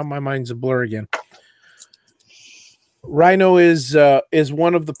AutoCAD? Now my mind's a blur again. Rhino is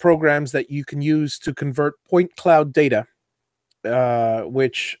one of the programs that you can use to convert point cloud data,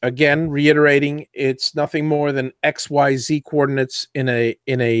 which, again, reiterating, it's nothing more than XYZ coordinates in a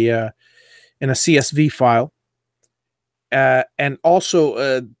CSV file. And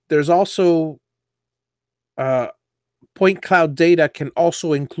also, there's also point cloud data can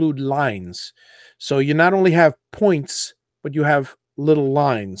also include lines. So you not only have points but you have little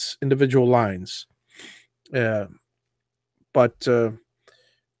lines, individual lines. But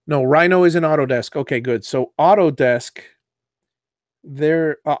no, Rhino is an Autodesk. Okay, good. So Autodesk,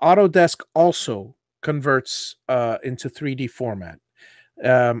 Autodesk also converts into 3D format.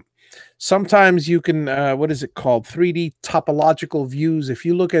 Sometimes you can, what is it called? 3D topological views. If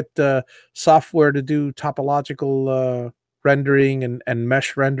you look at software to do topological rendering and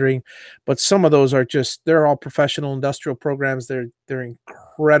mesh rendering, but some of those are just, they're all professional industrial programs. They're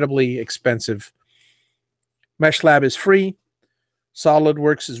incredibly expensive. MeshLab is free.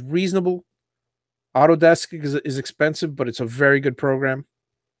 SolidWorks is reasonable. Autodesk is expensive, but it's a very good program.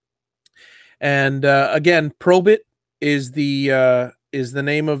 And again, Probe is the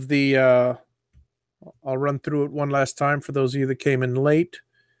name of the. I'll run through it one last time for those of you that came in late.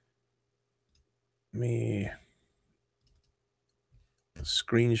 Let me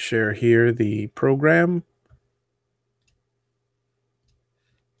screen share here the program.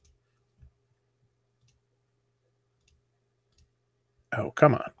 Oh,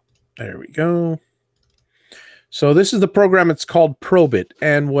 come on. There we go. So this is the program. It's called Probe,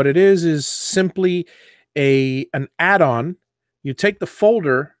 and what it is simply an add-on. You take the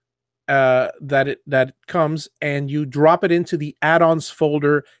folder that comes and you drop it into the add-ons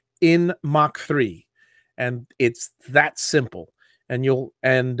folder in Mach 3, and it's that simple. And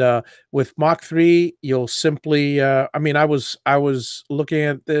with Mach 3, you'll simply. I mean, I was looking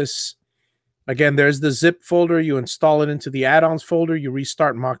at this. Again, there's the zip folder. You install it into the add-ons folder. You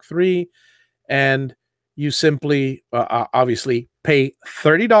restart Mach 3, and you simply obviously pay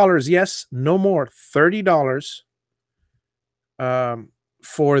 $30. Yes, no more, $30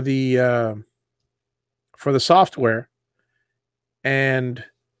 for the software. And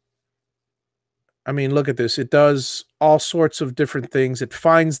I mean, look at this. It does all sorts of different things. It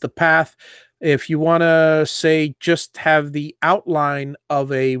finds the path. If you want to say just have the outline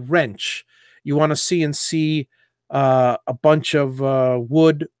of a wrench, you want to CNC a bunch of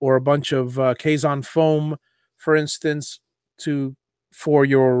wood or a bunch of Kazon foam, for instance, for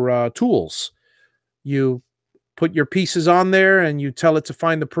your tools. You put your pieces on there and you tell it to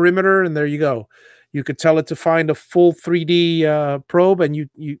find the perimeter, and there you go. You could tell it to find a full 3D probe, and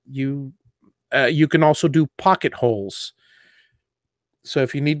you can also do pocket holes. So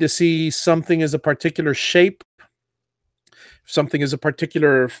if you need to see something as a particular shape, something is a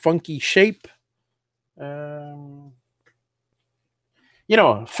particular funky shape, a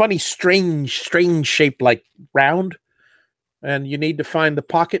funny, strange shape like round, and you need to find the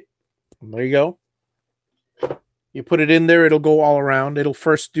pocket, there you go. You put it in there, it'll go all around. It'll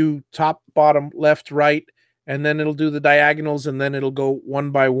first do top, bottom, left, right, and then it'll do the diagonals, and then it'll go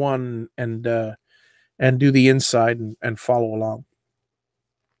one by one and do the inside and follow along.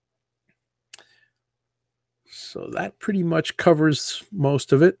 So that pretty much covers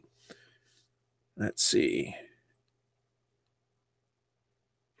most of it. Let's see.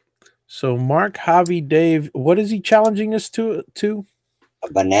 So Mark, Javi, Dave, what is he challenging us to?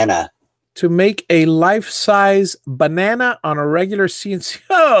 A banana. To make a life-size banana on a regular CNC.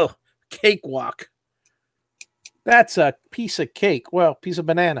 Oh, cakewalk. That's a piece of cake. Well, piece of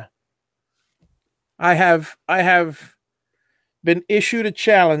banana. I have been issued a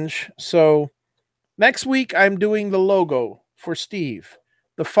challenge. So next week, I'm doing the logo for Steve.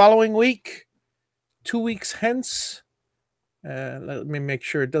 The following week, 2 weeks hence, let me make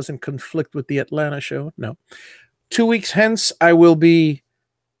sure it doesn't conflict with the Atlanta show. No. 2 weeks hence, I will be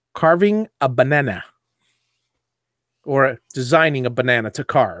carving a banana, or designing a banana to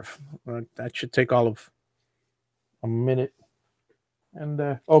carve. That should take all of a minute.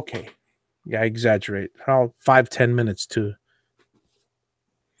 And okay, yeah, I exaggerate. 5-10 minutes to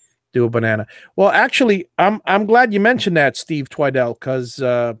do a banana. Well, actually, I'm glad you mentioned that, Steve Twidell, because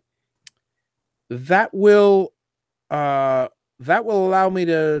that will allow me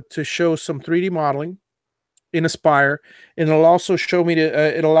to show some 3D modeling in Aspire, and it'll also show me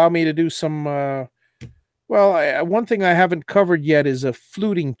it'll allow me to do some one thing I haven't covered yet is a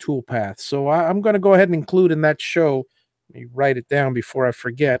fluting toolpath. So I'm going to go ahead and include in that show. Let me write it down before I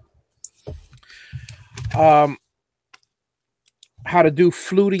forget. How to do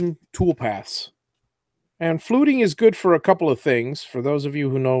fluting toolpaths. And fluting is good for a couple of things. For those of you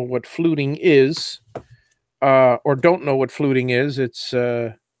who know what fluting is, or don't know what fluting is, it's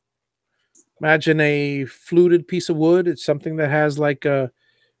imagine a fluted piece of wood. It's something that has like a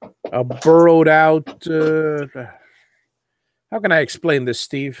burrowed out. How can I explain this,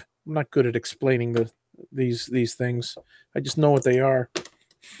 Steve? I'm not good at explaining these things. I just know what they are.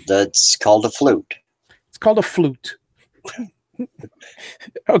 That's called a flute. It's called a flute.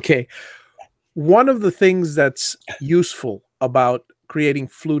 Okay. one of the things that's useful about creating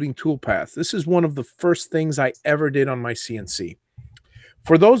fluting toolpaths, this is one of the first things I ever did on my CNC.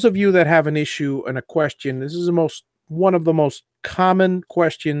 For those of you that have an issue and a question, this is one of the most common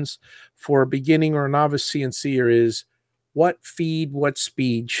questions for a beginning or a novice CNCer is, what feed, what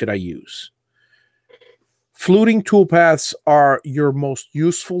speed should I use? Fluting toolpaths are your most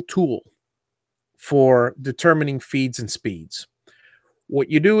useful tool for determining feeds and speeds. What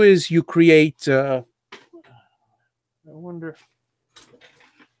you do is you create, I wonder,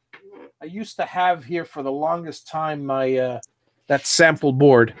 I used to have here for the longest time my, that sample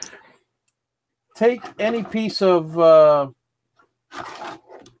board. Take any piece of,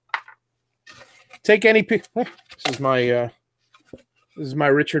 take any piece, this is my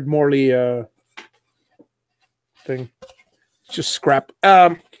Richard Morley, thing. It's just scrap.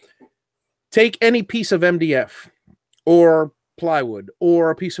 Take any piece of MDF or plywood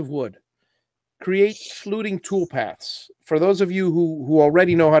or a piece of wood. Create fluting toolpaths. For those of you who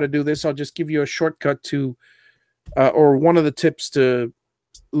already know how to do this, I'll just give you a shortcut to, or one of the tips to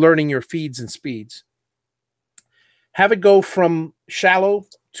learning your feeds and speeds. Have it go from shallow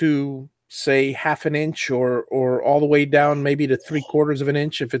to, say, 1/2 inch or all the way down maybe to 3/4 of an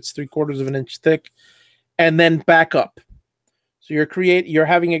inch if it's 3/4 of an inch thick, and then back up. So you're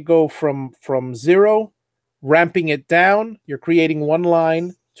having it go from 0, ramping it down. You're creating one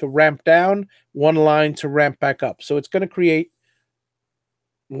line to ramp down, one line to ramp back up. So it's going to create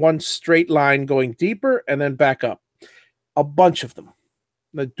one straight line going deeper and then back up. A bunch of them.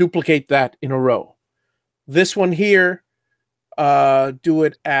 Duplicate that in a row. This one here, do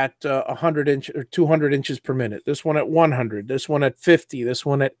it at 100 inches or 200 inches per minute. This one at 100. This one at 50. This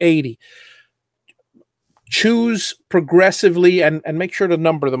one at 80. Choose progressively and make sure to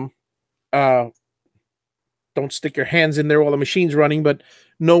number them. Don't stick your hands in there while the machine's running, but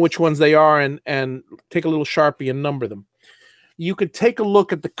know which ones they are and take a little Sharpie and number them. You could take a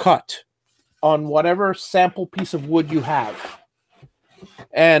look at the cut on whatever sample piece of wood you have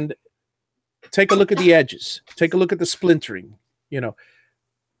and take a look at the edges. Take a look at the splintering. You know,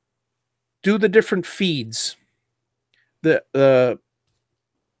 do the different feeds. The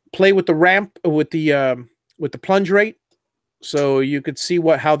play with the ramp with the plunge rate, so you could see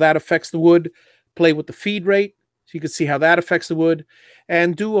how that affects the wood. Play with the feed rate, so you can see how that affects the wood,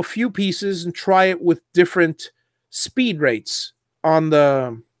 and do a few pieces and try it with different speed rates on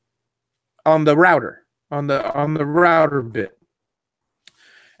the router bit,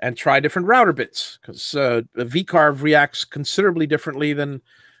 and try different router bits because the V-carve reacts considerably differently than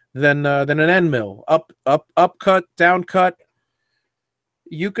an end mill. Up cut, down cut.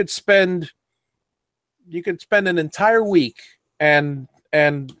 You could spend an entire week and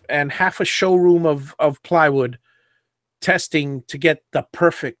half a showroom of plywood testing to get the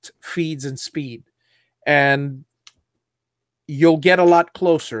perfect feeds and speed, and you'll get a lot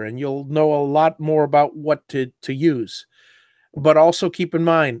closer and you'll know a lot more about what to use. But also keep in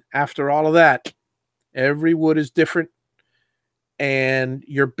mind, after all of that, every wood is different, and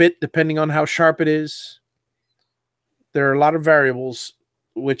your bit, depending on how sharp it is, there are a lot of variables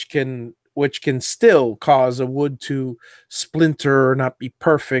which can still cause a wood to splinter or not be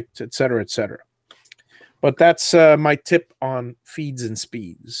perfect, etc., etc. But that's my tip on feeds and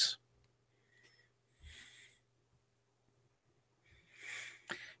speeds.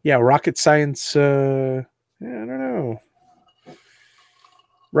 Yeah, rocket science, I don't know.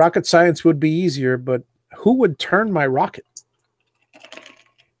 Rocket science would be easier, but who would turn my rocket?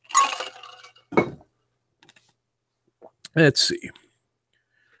 Let's see.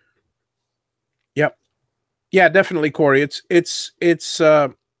 Yep. Yeah, definitely, Corey. It's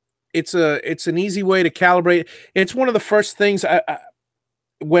an easy way to calibrate. It's one of the first things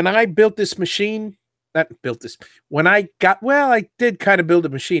when I built this machine, I did kind of build a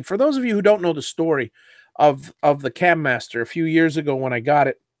machine. For those of you who don't know the story of the Cam Master, a few years ago when I got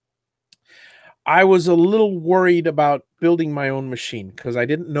it, I was a little worried about building my own machine because I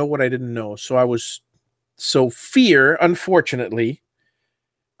didn't know what I didn't know. So fear, unfortunately,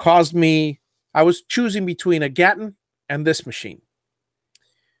 caused me. I was choosing between a Gatton and this machine.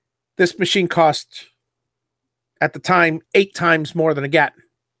 This machine cost, at the time, 8 times more than a Gatton.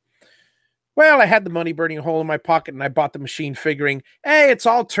 Well, I had the money burning a hole in my pocket, and I bought the machine figuring, hey, it's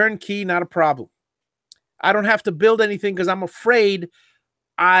all turnkey, not a problem. I don't have to build anything because I'm afraid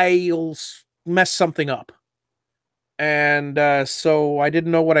I'll mess something up. And so I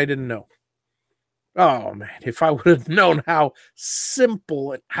didn't know what I didn't know. Oh, man, if I would have known how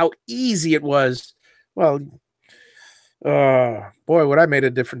simple and how easy it was, well, boy, would I made a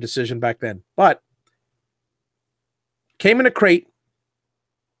different decision back then. But came in a crate,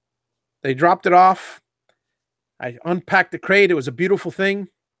 They dropped it off. I unpacked the crate. It was a beautiful thing.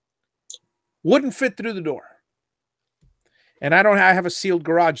 Wouldn't fit through the door. And I have a sealed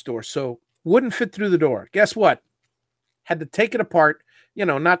garage door, so wouldn't fit through the door. Guess what? Had to take it apart,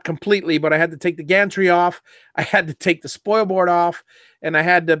 not completely, but I had to take the gantry off. I had to take the spoil board off, and I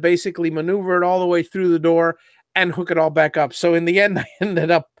had to basically maneuver it all the way through the door and hook it all back up. So in the end, I ended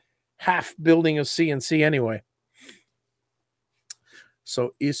up half building a CNC anyway.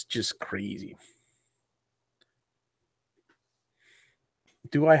 So it's just crazy.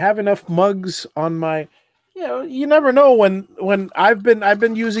 Do I have enough mugs on my, you never know when I've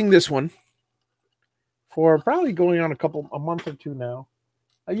been using this one for probably going on a month or two now.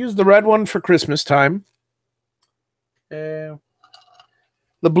 I used the red one for Christmas time. The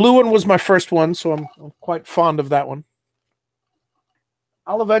blue one was my first one, so I'm quite fond of that one.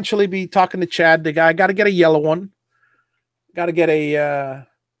 I'll eventually be talking to Chad, the guy. I got to get a yellow one. Got to get I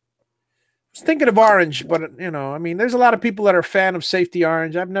was thinking of orange, but, there's a lot of people that are a fan of safety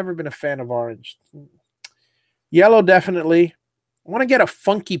orange. I've never been a fan of orange. Yellow, definitely. I want to get a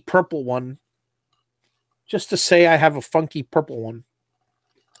funky purple one, just to say I have a funky purple one.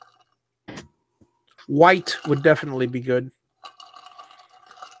 White would definitely be good.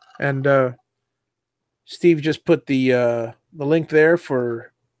 And Steve just put the link there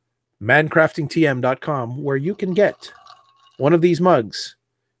for mancraftingtm.com, where you can get one of these mugs.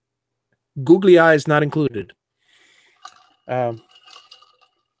 Googly eyes not included. I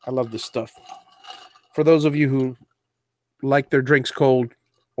love this stuff. For those of you who like their drinks cold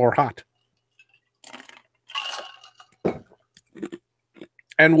or hot.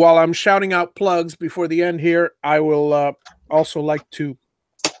 And while I'm shouting out plugs before the end here, I will also like to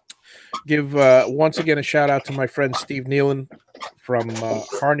give once again a shout out to my friend Steve Nealon from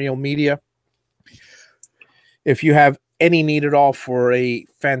Harneal Media. If you have any need at all for a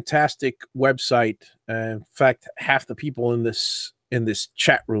fantastic website, in fact, half the people in this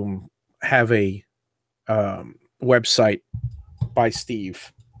chat room have a website by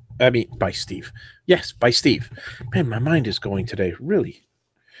Steve. By Steve. Yes, by Steve. Man, my mind is going today. Really.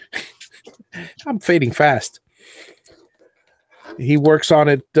 I'm fading fast. He works on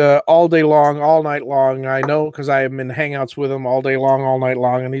it all day long, all night long. I know because I am in hangouts with him all day long, all night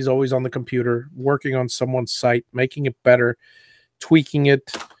long, and he's always on the computer working on someone's site, making it better, tweaking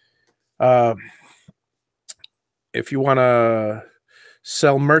it. If you want to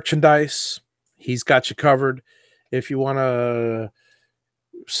sell merchandise, he's got you covered. If you want to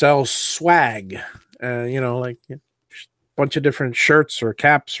sell swag, like a bunch of different shirts or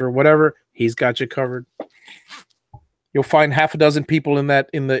caps or whatever, he's got you covered. You'll find half a dozen people in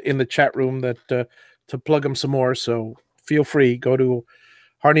the chat room that to plug them some more. So feel free, go to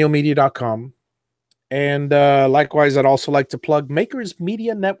harnealmedia.com. And likewise, I'd also like to plug Makers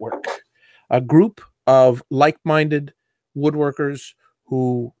Media Network, a group of like-minded woodworkers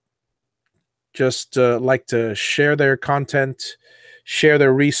who just like to share their content, share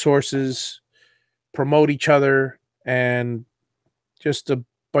their resources, promote each other, and just a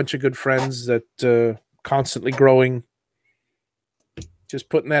bunch of good friends that constantly growing. Just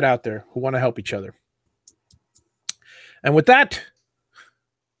putting that out there, who want to help each other. And with that,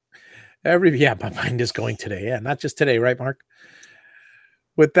 my mind is going today. Yeah, not just today, right, Mark?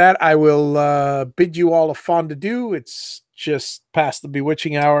 With that, I will bid you all a fond adieu. It's just past the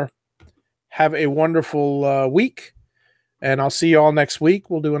bewitching hour. Have a wonderful week, and I'll see you all next week.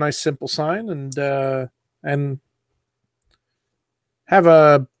 We'll do a nice simple sign and have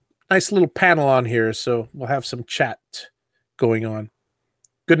a nice little panel on here, so we'll have some chat going on.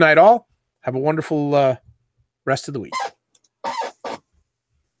 Good night, all. Have a wonderful rest of the week.